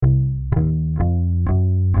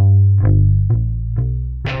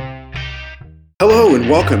Hello and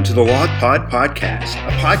welcome to the Log Pod Podcast,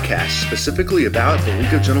 a podcast specifically about the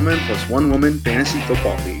League of Gentlemen plus one woman fantasy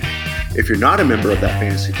football league. If you're not a member of that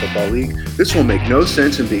fantasy football league, this will make no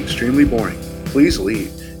sense and be extremely boring. Please leave.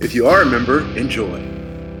 If you are a member, enjoy.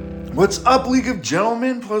 What's up, League of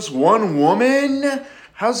Gentlemen plus one woman?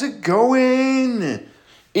 How's it going?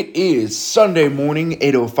 It is Sunday morning,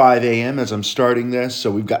 8:05 a.m. as I'm starting this, so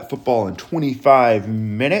we've got football in 25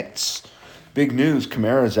 minutes. Big news,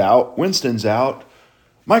 Kamara's out, Winston's out,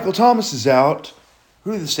 Michael Thomas is out.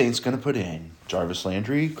 Who are the Saints going to put in? Jarvis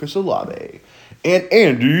Landry, Chris Olave, and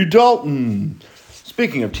Andy Dalton.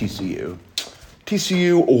 Speaking of TCU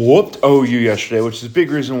whooped OU yesterday, which is a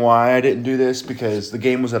big reason why I didn't do this, because the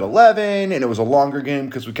game was at 11, and it was a longer game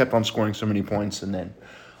because we kept on scoring so many points, and then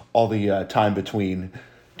all the time between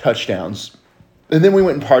touchdowns. And then we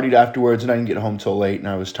went and partied afterwards, and I didn't get home till late, and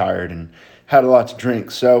I was tired and had a lot to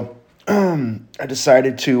drink, so I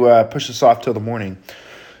decided to push this off till the morning.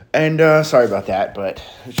 And sorry about that, but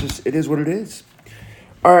it is what it is.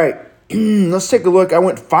 All right, let's take a look. I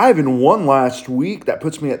went 5-1 last week. That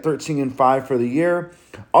puts me at 13-5 for the year.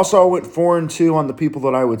 Also, I went 4-2 on the people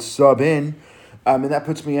that I would sub in, and that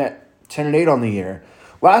puts me at 10-8 on the year.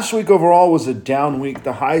 Last week overall was a down week.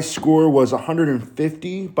 The high score was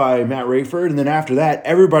 150 by Matt Rayford, and then after that,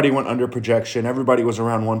 everybody went under projection. Everybody was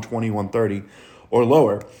around 120, 130 or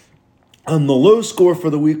lower. The low score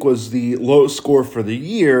for the week was the low score for the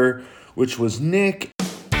year, which was Nick.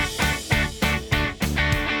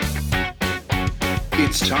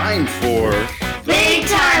 It's time for Big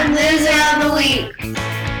Time Loser of the Week.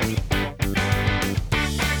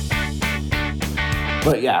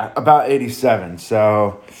 But yeah, about 87.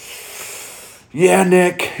 So, yeah,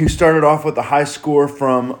 Nick, you started off with a high score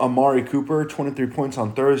from Amari Cooper, 23 points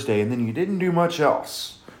on Thursday, and then you didn't do much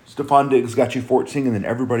else. Stephon Diggs got you 14, and then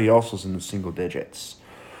everybody else was in the single digits.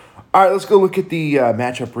 All right, let's go look at the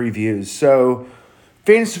matchup reviews. So,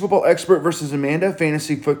 Fantasy Football Expert versus Amanda.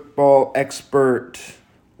 Fantasy Football Expert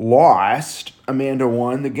lost. Amanda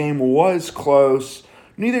won. The game was close.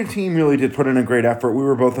 Neither team really did put in a great effort. We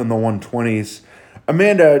were both in the 120s.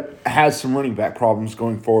 Amanda has some running back problems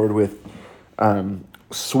going forward with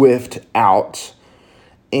Swift out.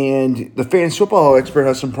 And the Fantasy Football Expert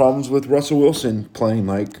has some problems with Russell Wilson playing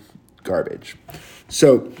like garbage.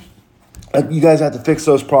 So you guys have to fix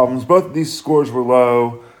those problems. Both of these scores were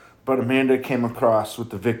low, but Amanda came across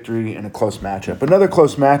with the victory in a close matchup. Another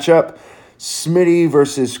close matchup, Smitty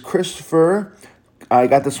versus Christopher. I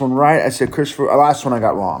got this one right. I said Christopher. Last one I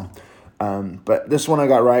got wrong. But this one I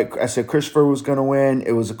got right. I said Christopher was going to win.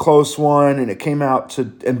 It was a close one, and it came out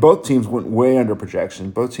to – and both teams went way under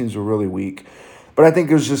projection. Both teams were really weak. But I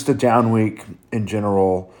think it was just a down week in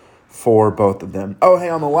general for both of them. Oh, hey,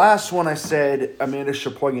 on the last one I said Amanda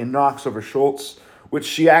should plug in Knox over Schultz, which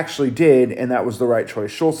she actually did, and that was the right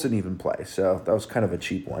choice. Schultz didn't even play, so that was kind of a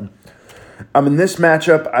cheap one. In this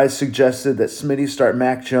matchup, I suggested that Smitty start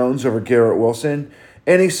Mac Jones over Garrett Wilson,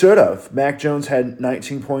 and he should have. Mac Jones had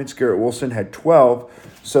 19 points, Garrett Wilson had 12,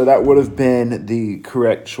 so that would have been the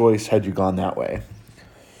correct choice had you gone that way.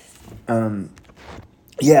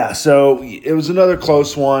 Yeah, so it was another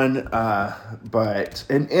close one, but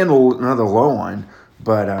another low one,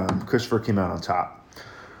 but Christopher came out on top.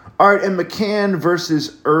 All right, and McCann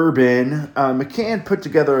versus Urban. McCann put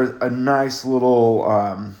together a nice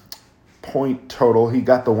little point total. He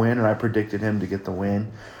got the win, and I predicted him to get the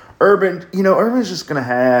win. Urban's just going to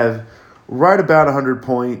have right about 100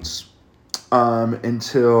 points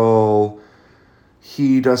until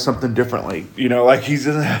he does something differently. He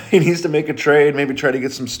needs to make a trade, maybe try to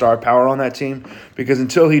get some star power on that team, because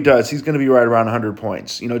until he does, he's going to be right around 100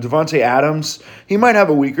 points. Devontae Adams, he might have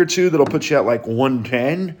a week or two that'll put you at like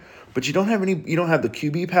 110, but you don't have the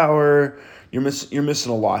QB power. You're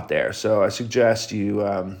missing a lot there. So I suggest you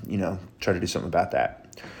try to do something about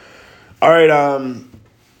that. All right,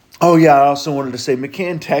 oh, yeah, I also wanted to say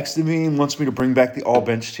McCann texted me and wants me to bring back the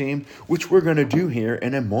all-bench team, which we're going to do here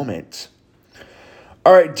in a moment.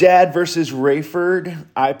 All right, Dad versus Rayford.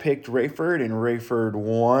 I picked Rayford, and Rayford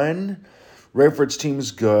won. Rayford's team is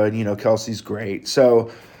good. Kelsey's great. So,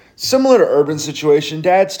 similar to Urban's situation,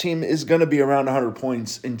 Dad's team is going to be around 100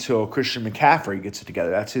 points until Christian McCaffrey gets it together.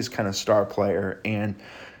 That's his kind of star player, and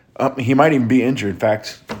he might even be injured. In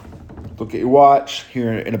fact, look at your watch.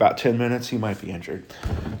 Here in about 10 minutes, he might be injured.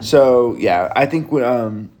 So, yeah, I think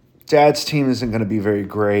Dad's team isn't going to be very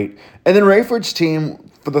great. And then Rayford's team,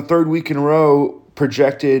 for the third week in a row,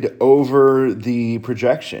 projected over the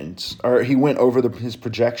projections, or he went over his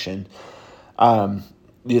projection.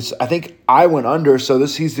 Yes, I think I went under, so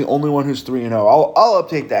he's the only one who's 3-0. I'll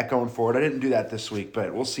update that going forward. I didn't do that this week,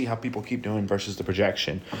 but we'll see how people keep doing versus the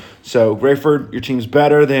projection. So, Rayford, your team's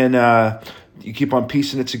better than you keep on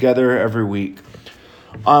piecing it together every week.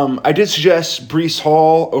 I did suggest Breece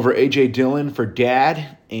Hall over A.J. Dillon for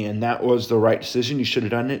dad, and that was the right decision. You should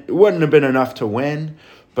have done it. It wouldn't have been enough to win,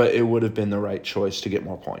 but it would have been the right choice to get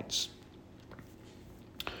more points.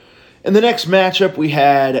 In the next matchup, we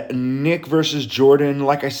had Nick versus Jordan.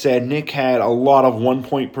 Like I said, Nick had a lot of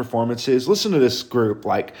one-point performances. Listen to this group,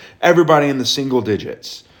 like everybody in the single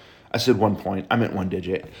digits. I said 1 point. I meant 1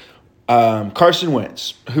 digit. Carson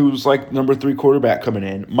Wentz, who's like number 3 quarterback coming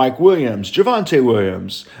in. Mike Williams, Javonte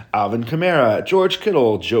Williams, Alvin Kamara, George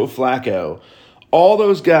Kittle, Joe Flacco. All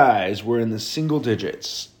those guys were in the single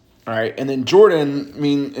digits. All right, and then Jordan,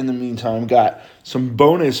 in the meantime, got some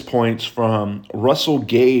bonus points from Russell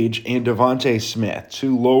Gage and Devontae Smith,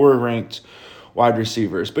 2 lower-ranked wide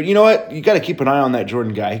receivers. But you know what? You got to keep an eye on that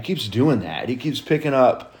Jordan guy. He keeps doing that. He keeps picking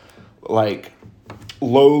up, like,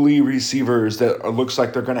 lowly receivers that looks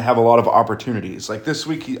like they're going to have a lot of opportunities. Like this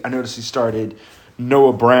week, I noticed he started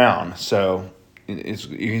Noah Brown, so he's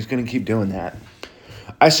going to keep doing that.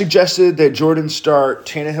 I suggested that Jordan start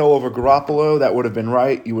Tannehill over Garoppolo. That would have been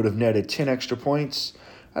right. You would have netted 10 extra points.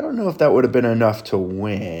 I don't know if that would have been enough to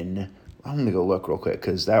win. I'm going to go look real quick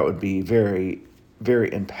because that would be very,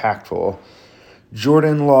 very impactful.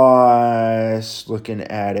 Jordan lost, looking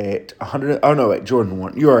at it, 100. Oh, no, wait, Jordan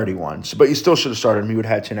won. You already won. But you still should have started him. You would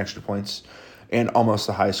have had 10 extra points and almost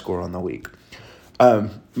the high score on the week.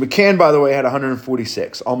 McCann, by the way, had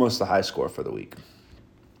 146, almost the high score for the week.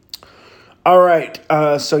 All right,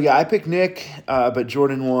 I picked Nick, but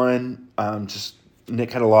Jordan won.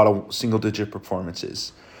 Nick had a lot of single-digit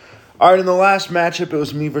performances. All right, in the last matchup, it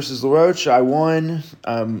was me versus LaRoche. I won.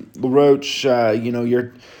 LaRoche,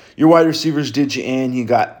 your wide receivers did you in. You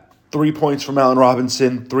got 3 points from Allen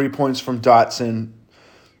Robinson, 3 points from Dotson,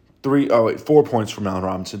 4 points from Allen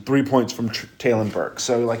Robinson, 3 points from Taylor Burke.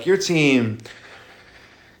 So, like, your team...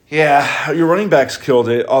 Yeah, your running backs killed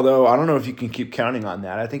it, although I don't know if you can keep counting on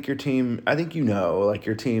that. I think your team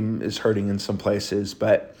is hurting in some places,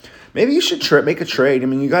 but maybe you should make a trade. I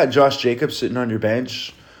mean, you got Josh Jacobs sitting on your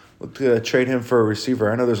bench. Look to trade him for a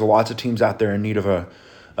receiver. I know there's lots of teams out there in need of a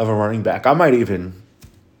running back. I might even,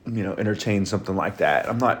 entertain something like that.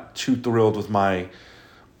 I'm not too thrilled with I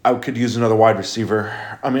could use another wide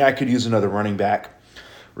receiver. I mean, I could use another running back.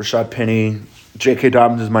 Rashad Penny, J.K.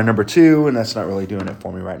 Dobbins is my number 2, and that's not really doing it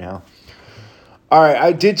for me right now. All right,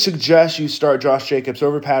 I did suggest you start Josh Jacobs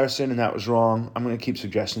over Patterson, and that was wrong. I'm going to keep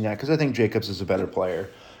suggesting that because I think Jacobs is a better player.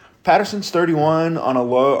 Patterson's 31 on a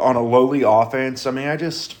lowly offense. I mean, I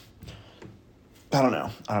don't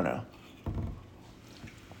know.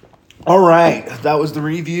 All right, that was the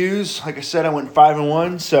reviews. Like I said, I went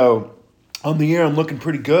 5-1, so on the year I'm looking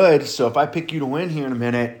pretty good. So if I pick you to win here in a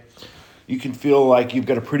minute, you can feel like you've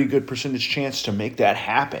got a pretty good percentage chance to make that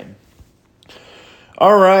happen.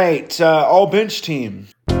 All right, all bench team.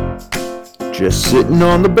 Just sitting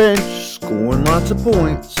on the bench, scoring lots of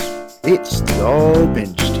points. It's the all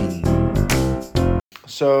bench team.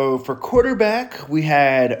 So for quarterback, we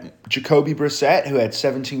had Jacoby Brissett, who had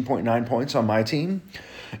 17.9 points on my team,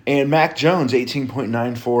 and Mac Jones,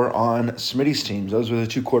 18.94 on Smitty's team. Those were the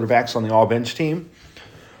 2 quarterbacks on the all bench team.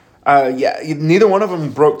 Neither one of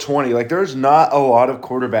them broke 20. Like, there's not a lot of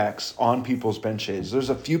quarterbacks on people's benches.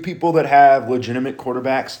 There's a few people that have legitimate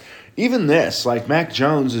quarterbacks. Even this, like, Mac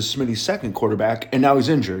Jones is Smitty's second quarterback, and now he's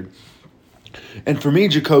injured. And for me,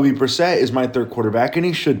 Jacoby Brissett is my third quarterback, and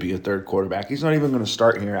he should be a third quarterback. He's not even going to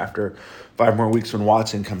start here after 5 more weeks when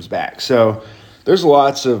Watson comes back. So there's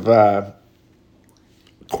lots of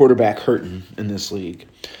quarterback hurting in this league.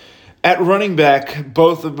 At running back,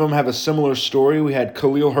 both of them have a similar story. We had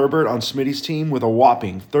Khalil Herbert on Smitty's team with a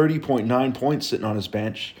whopping 30.9 points sitting on his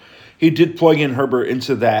bench. He did plug in Herbert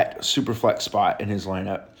into that super flex spot in his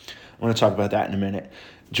lineup. I'm going to talk about that in a minute.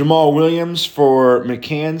 Jamal Williams for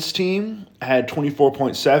McCann's team had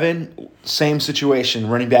 24.7. Same situation.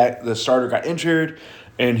 Running back, the starter got injured,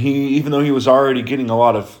 and even though he was already getting a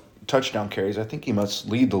lot of touchdown carries, I think he must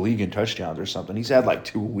lead the league in touchdowns or something. He's had like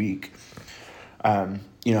 2 a week.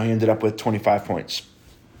 He ended up with 25 points.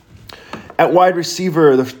 At wide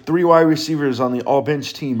receiver, the 3 wide receivers on the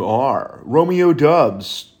all-bench team are Romeo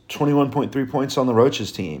Doubs, 21.3 points on the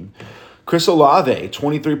Roaches team. Chris Olave,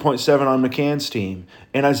 23.7 on McCann's team.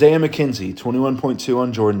 And Isaiah McKenzie, 21.2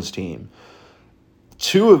 on Jordan's team.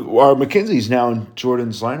 McKenzie's now in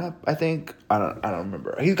Jordan's lineup, I think. I don't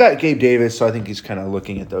remember. He's got Gabe Davis, so I think he's kind of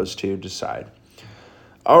looking at those 2 to decide.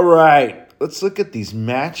 All right. Let's look at these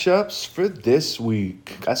matchups for this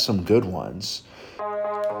week. Got some good ones.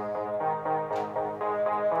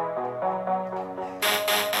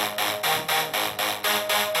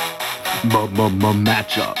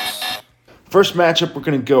 Matchups. First matchup we're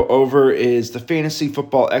going to go over is the Fantasy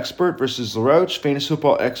Football Expert versus LaRoche. Fantasy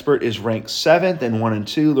Football Expert is ranked 7th and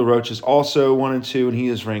 1-2. LaRoche is also 1-2, and he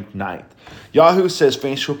is ranked 9th. Yahoo says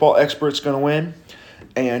Fantasy Football Expert's going to win,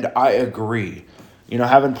 and I agree. You know,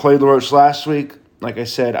 having played LaRoche last week, like I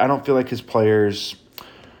said, I don't feel like his players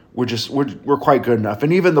were quite good enough.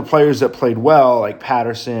 And even the players that played well, like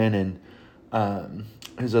Patterson and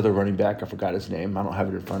his other running back, I forgot his name. I don't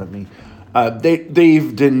have it in front of me. They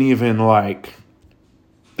didn't even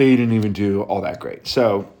do all that great.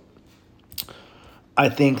 So I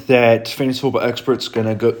think that Fantasy Football Expert's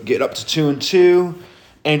going to get up to 2-2.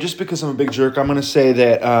 And just because I'm a big jerk, I'm going to say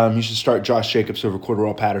that you should start Josh Jacobs over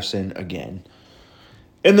Cordarrelle Patterson again.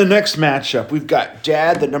 In the next matchup, we've got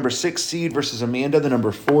Dad, the number 6 seed, versus Amanda, the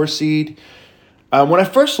number 4 seed. When I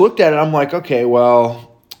first looked at it, I'm like, okay,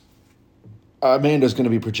 well, Amanda's going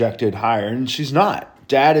to be projected higher, and she's not.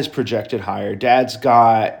 Dad is projected higher. Dad's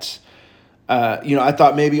got, I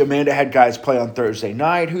thought maybe Amanda had guys play on Thursday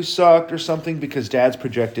night who sucked or something because Dad's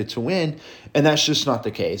projected to win, and that's just not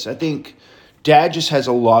the case. I think Dad just has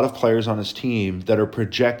a lot of players on his team that are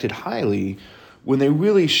projected highly when they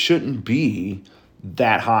really shouldn't be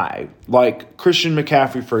that high. Like Christian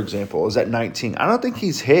McCaffrey, for example, is at 19. I don't think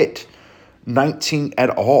he's hit 19 at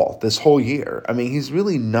all this whole year. I mean, he's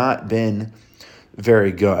really not been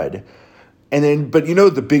very good. And then, but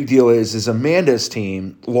the big deal is Amanda's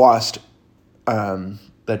team lost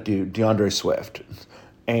that dude, DeAndre Swift.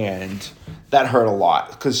 And that hurt a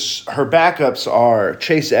lot because her backups are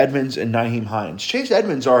Chase Edmonds and Nyheim Hines. Chase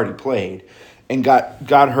Edmonds already played and got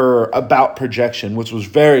her about projection, which was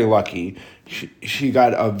very lucky. She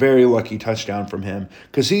got a very lucky touchdown from him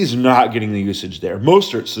because he's not getting the usage there.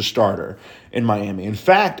 Mostert's the starter in Miami. In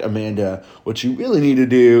fact, Amanda, what you really need to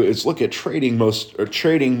do is look at trading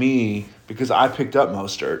me because I picked up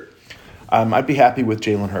Mostert. I'd be happy with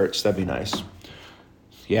Jalen Hurts. That'd be nice.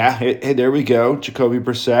 Yeah, hey, there we go. Jacoby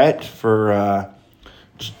Brissett for, and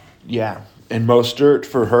Mostert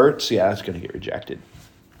for Hurts. Yeah, that's going to get rejected.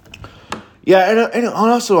 Yeah, and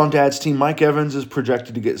also on Dad's team, Mike Evans is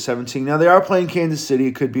projected to get 17. Now, they are playing Kansas City.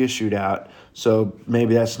 It could be a shootout, so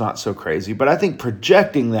maybe that's not so crazy. But I think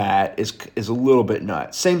projecting that is a little bit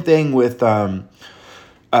nuts. Same thing with Deontay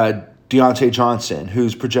Johnson,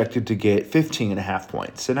 who's projected to get 15.5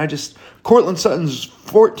 points. And Cortland Sutton's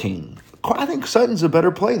 14. I think Sutton's a better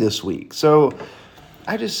play this week. So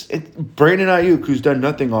Brandon Ayuk, who's done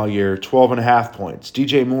nothing all year, 12.5 points.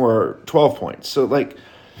 DJ Moore, 12 points. So,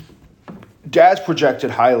 Dad's projected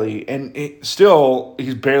highly, and he's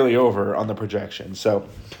barely over on the projection. So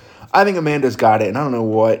I think Amanda's got it, and I don't know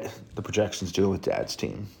what the projections do with Dad's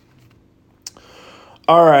team.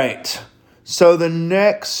 All right. So the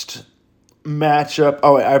next matchup,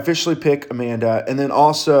 I officially pick Amanda, and then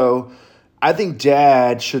also I think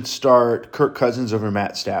Dad should start Kirk Cousins over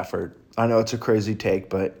Matt Stafford. I know it's a crazy take,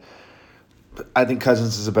 but I think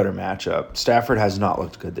Cousins is a better matchup. Stafford has not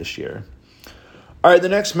looked good this year. All right, the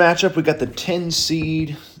next matchup, we got the 10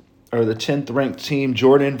 seed, or the 10th ranked team,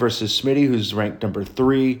 Jordan versus Smitty, who's ranked number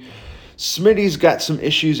 3. Smitty's got some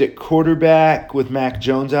issues at quarterback with Mac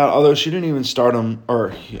Jones out, although she didn't even start him,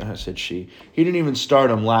 he didn't even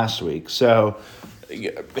start him last week, so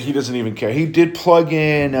he doesn't even care. He did plug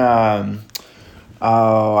in,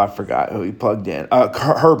 I forgot who he plugged in.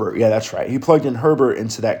 Herbert, yeah, that's right. He plugged in Herbert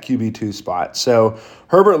into that QB2 spot. So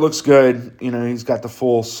Herbert looks good. He's got the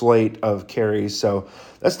full slate of carries. So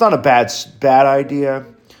that's not a bad idea.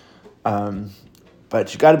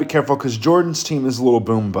 But you got to be careful because Jordan's team is a little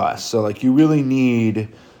boom bust. So, you really need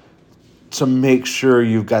to make sure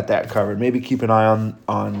you've got that covered. Maybe keep an eye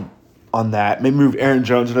on that. Maybe move Aaron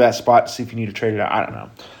Jones into that spot to see if you need to trade it out. I don't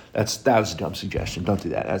know. That was a dumb suggestion. Don't do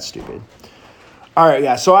that. That's stupid. All right,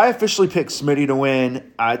 yeah, so I officially picked Smitty to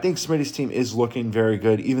win. I think Smitty's team is looking very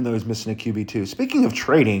good, even though he's missing a QB2. Speaking of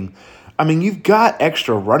trading, you've got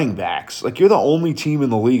extra running backs. You're the only team in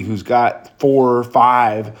the league who's got 4 or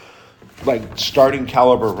 5, starting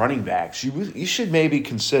caliber running backs. You should maybe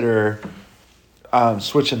consider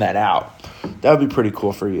switching that out. That would be pretty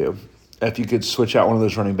cool for you if you could switch out one of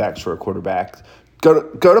those running backs for a quarterback. Go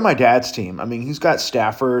to my dad's team. He's got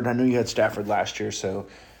Stafford. I know you had Stafford last year, so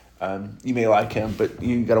you may like him, but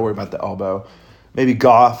you got to worry about the elbow. Maybe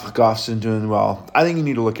Goff. Goff's been doing well. I think you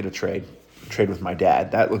need to look at a trade with my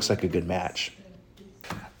dad. That looks like a good match.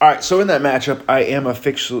 All right, so in that matchup, I'm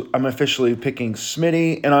officially picking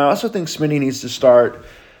Smitty, and I also think Smitty needs to start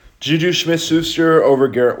Juju Smith-Schuster over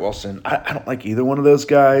Garrett Wilson. I don't like either one of those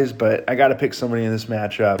guys, but I got to pick somebody in this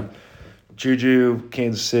matchup. Juju,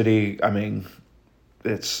 Kansas City. All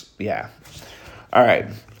right.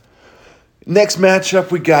 Next matchup,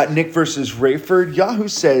 we got Nick versus Rayford. Yahoo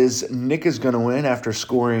says Nick is going to win after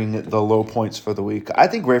scoring the low points for the week. I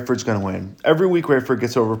think Rayford's going to win. Every week, Rayford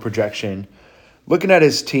gets over projection. Looking at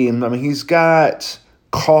his team, he's got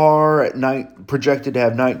Carr at projected to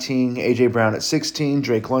have 19, A.J. Brown at 16,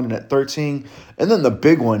 Drake London at 13, and then the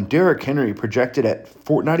big one, Derrick Henry, projected at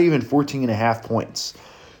not even 14.5 points.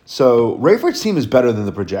 So Rayford's team is better than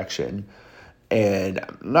the projection. And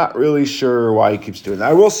I'm not really sure why he keeps doing that.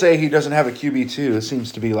 I will say he doesn't have a QB2. It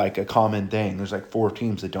seems to be like a common thing. There's like 4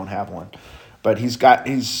 teams that don't have one. But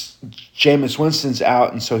Jameis Winston's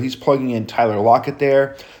out, and so he's plugging in Tyler Lockett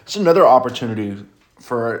there. It's another opportunity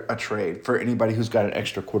for a trade for anybody who's got an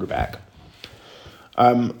extra quarterback.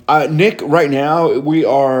 Nick, right now, we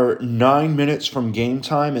are 9 minutes from game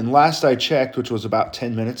time. And last I checked, which was about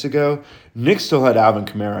 10 minutes ago, Nick still had Alvin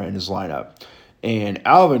Kamara in his lineup. And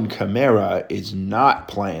Alvin Kamara is not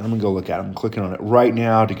playing. Let me go look at him. I'm clicking on it right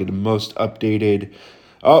now to get the most updated.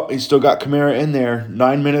 Oh, he's still got Kamara in there.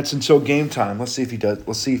 9 minutes until game time. Let's see if he does.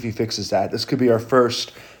 Let's see if he fixes that. This could be our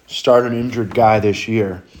first started injured guy this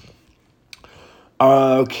year.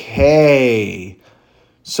 Okay.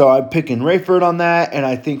 So I'm picking Rayford on that, and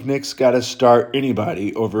I think Nick's got to start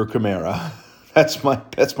anybody over Kamara. That's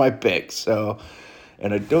my pick. So.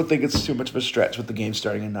 And I don't think it's too much of a stretch with the game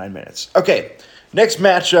starting in 9 minutes. Okay, next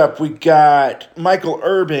matchup, we got Michael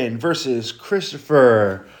Urban versus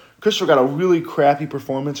Christopher. Christopher got a really crappy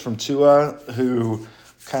performance from Tua, who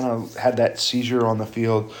kind of had that seizure on the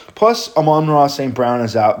field. Plus, Amon-Ra St. Brown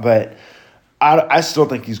is out, but I still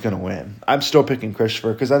think he's going to win. I'm still picking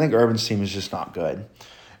Christopher because I think Urban's team is just not good.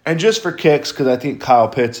 And just for kicks, because I think Kyle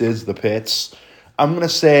Pitts is the Pitts, I'm going to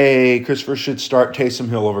say Christopher should start Taysom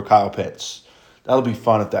Hill over Kyle Pitts. That'll be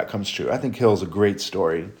fun if that comes true. I think Hill's a great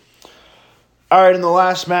story. All right, in the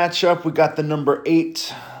last matchup, we got the number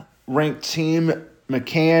 8 ranked team,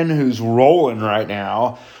 McCann, who's rolling right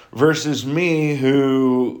now, versus me,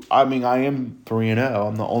 who, I am 3-0.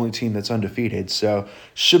 I'm the only team that's undefeated, so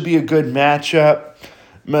should be a good matchup.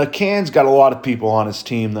 McCann's got a lot of people on his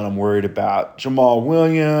team that I'm worried about. Jamal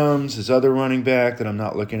Williams, his other running back that I'm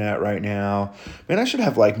not looking at right now. Man, I should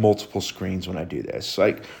have multiple screens when I do this.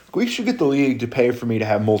 We should get the league to pay for me to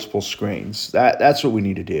have multiple screens. That's what we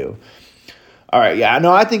need to do. All right, yeah,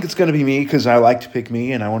 no, I think it's going to be me because I like to pick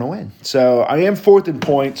me and I want to win. So I am 4th in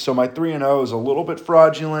points, so my 3-0 is a little bit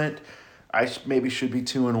fraudulent. I maybe should be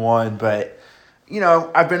 2-1, but,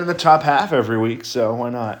 I've been in the top half every week, so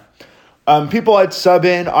why not? People I'd sub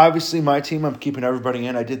in, obviously my team, I'm keeping everybody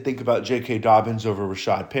in. I did think about J.K. Dobbins over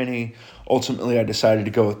Rashad Penny. Ultimately, I decided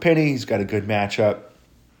to go with Penny. He's got a good matchup.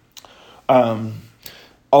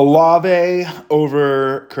 Olave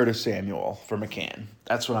over Curtis Samuel for McCann.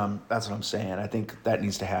 That's what I'm saying. I think that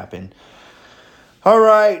needs to happen. All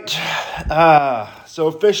right. So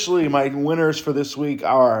officially, my winners for this week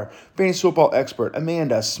are fantasy football expert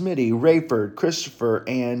Amanda, Smitty, Rayford, Christopher,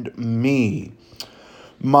 and me.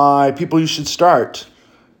 My people you should start: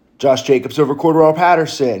 Josh Jacobs over Cordell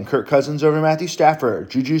Patterson, Kirk Cousins over Matthew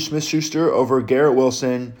Stafford, Juju Smith-Schuster over Garrett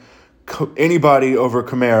Wilson, anybody over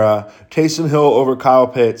Kamara, Taysom Hill over Kyle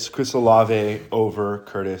Pitts, Chris Olave over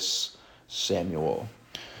Curtis Samuel.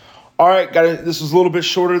 All right, this was a little bit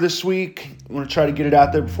shorter this week. I'm going to try to get it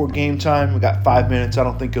out there before game time. We got 5 minutes. I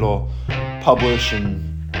don't think it'll publish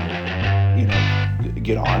and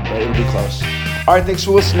get on, but it'll be close. All right, thanks for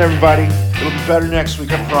listening, everybody. It'll be better next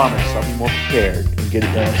week, I promise. I'll be more prepared and get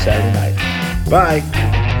it done on Saturday night.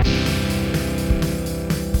 Bye.